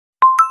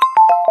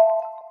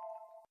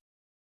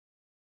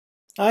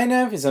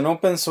EyeNav is an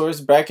open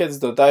source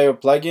brackets.io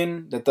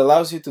plugin that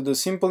allows you to do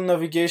simple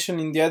navigation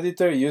in the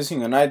editor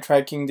using an eye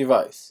tracking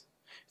device.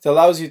 It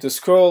allows you to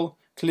scroll,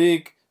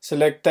 click,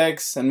 select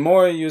text, and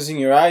more using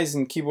your eyes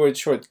and keyboard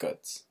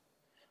shortcuts.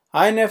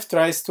 EyeNav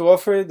tries to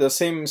offer the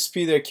same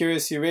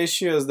speed-accuracy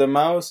ratio as the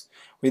mouse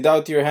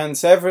without your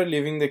hands ever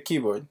leaving the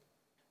keyboard.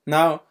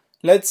 Now,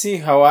 let's see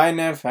how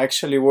EyeNav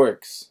actually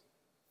works.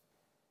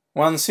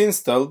 Once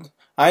installed,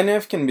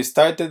 EyeNav can be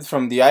started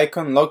from the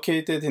icon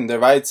located in the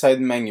right side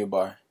menu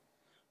bar.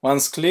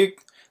 Once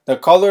clicked, the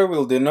color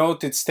will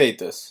denote its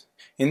status.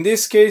 In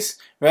this case,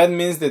 red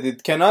means that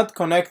it cannot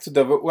connect to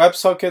the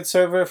WebSocket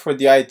server for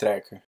the eye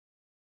tracker.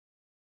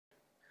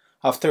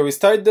 After we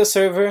start the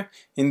server,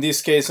 in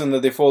this case on the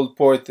default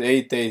port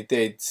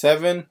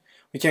 8887,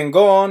 we can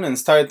go on and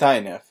start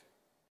EyeNav.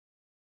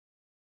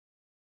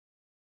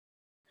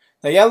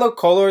 The yellow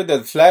color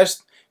that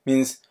flashed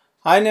means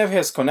EyeNav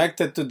has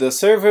connected to the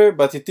server,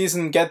 but it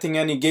isn't getting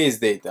any gaze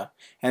data,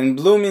 and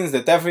blue means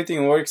that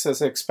everything works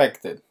as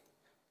expected.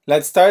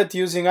 Let's start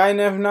using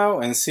EyeNav now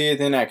and see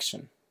it in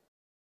action.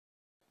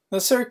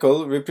 The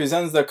circle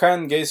represents the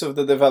current gaze of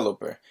the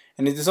developer,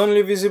 and it is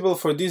only visible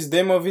for this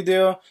demo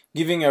video,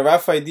 giving a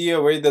rough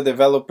idea where the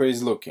developer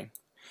is looking.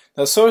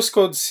 The source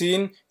code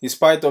seen is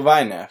part of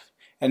EyeNav,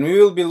 and we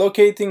will be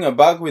locating a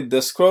bug with the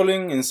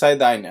scrolling inside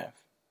EyeNav.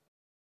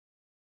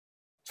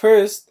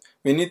 First,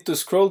 we need to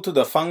scroll to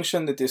the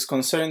function that is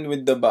concerned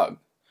with the bug.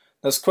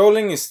 The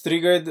scrolling is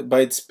triggered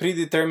by its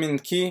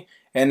predetermined key,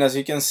 and as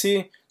you can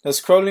see, the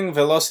scrolling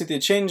velocity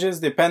changes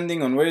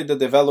depending on where the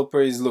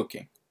developer is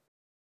looking.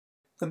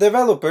 The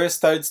developer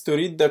starts to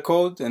read the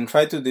code and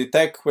try to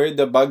detect where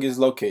the bug is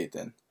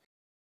located.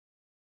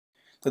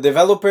 The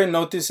developer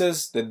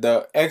notices that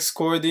the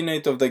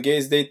x-coordinate of the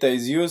gaze data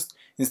is used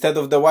instead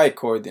of the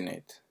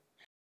y-coordinate.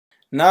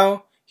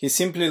 Now, he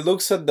simply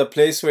looks at the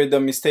place where the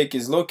mistake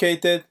is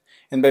located,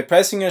 and by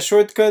pressing a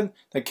shortcut,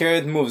 the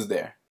caret moves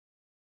there.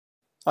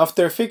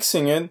 After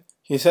fixing it,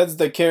 he sets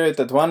the caret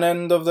at one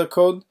end of the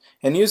code,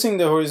 and using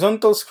the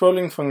horizontal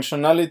scrolling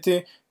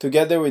functionality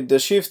together with the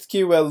shift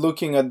key while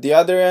looking at the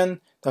other end,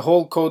 the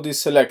whole code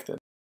is selected.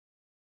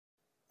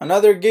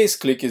 Another gaze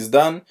click is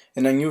done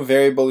and a new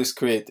variable is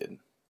created.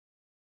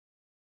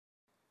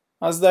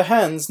 As the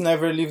hands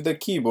never leave the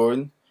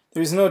keyboard,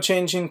 there is no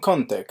change in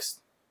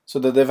context, so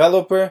the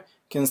developer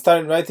can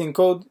start writing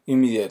code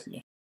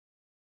immediately.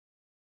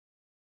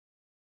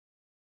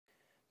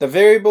 The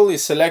variable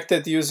is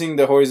selected using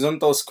the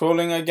horizontal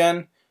scrolling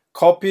again,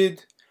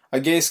 copied,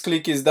 a gaze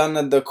click is done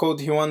at the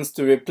code he wants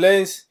to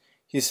replace,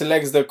 he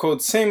selects the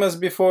code same as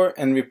before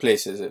and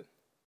replaces it.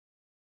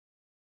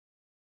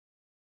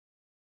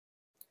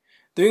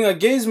 Doing a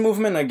gaze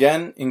movement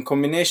again in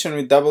combination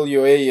with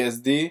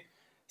WASD,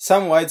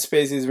 some white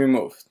space is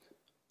removed.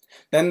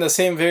 Then the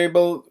same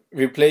variable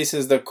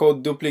replaces the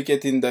code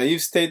duplicate in the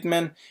if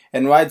statement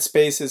and white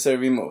spaces are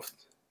removed.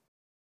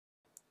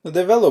 The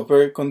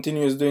developer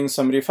continues doing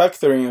some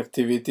refactoring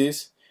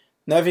activities,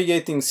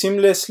 navigating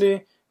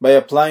seamlessly by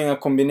applying a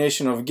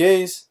combination of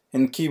gaze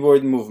and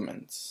keyboard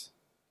movements.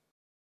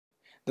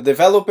 The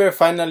developer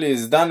finally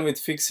is done with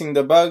fixing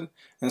the bug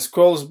and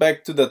scrolls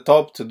back to the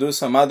top to do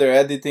some other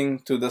editing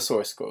to the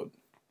source code.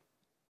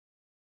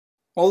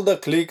 All the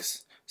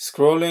clicks,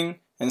 scrolling,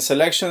 and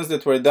selections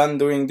that were done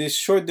during this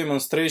short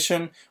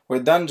demonstration were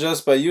done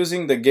just by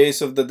using the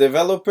gaze of the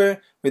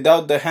developer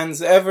without the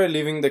hands ever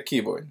leaving the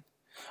keyboard.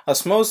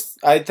 As most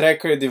eye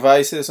tracker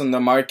devices on the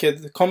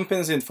market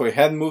compensate for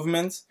head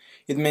movements,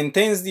 it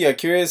maintains the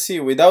accuracy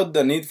without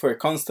the need for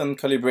constant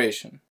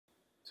calibration.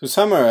 To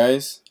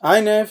summarize,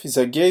 EyeNav is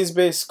a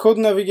gaze-based code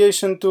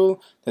navigation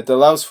tool that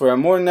allows for a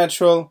more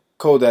natural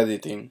code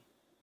editing.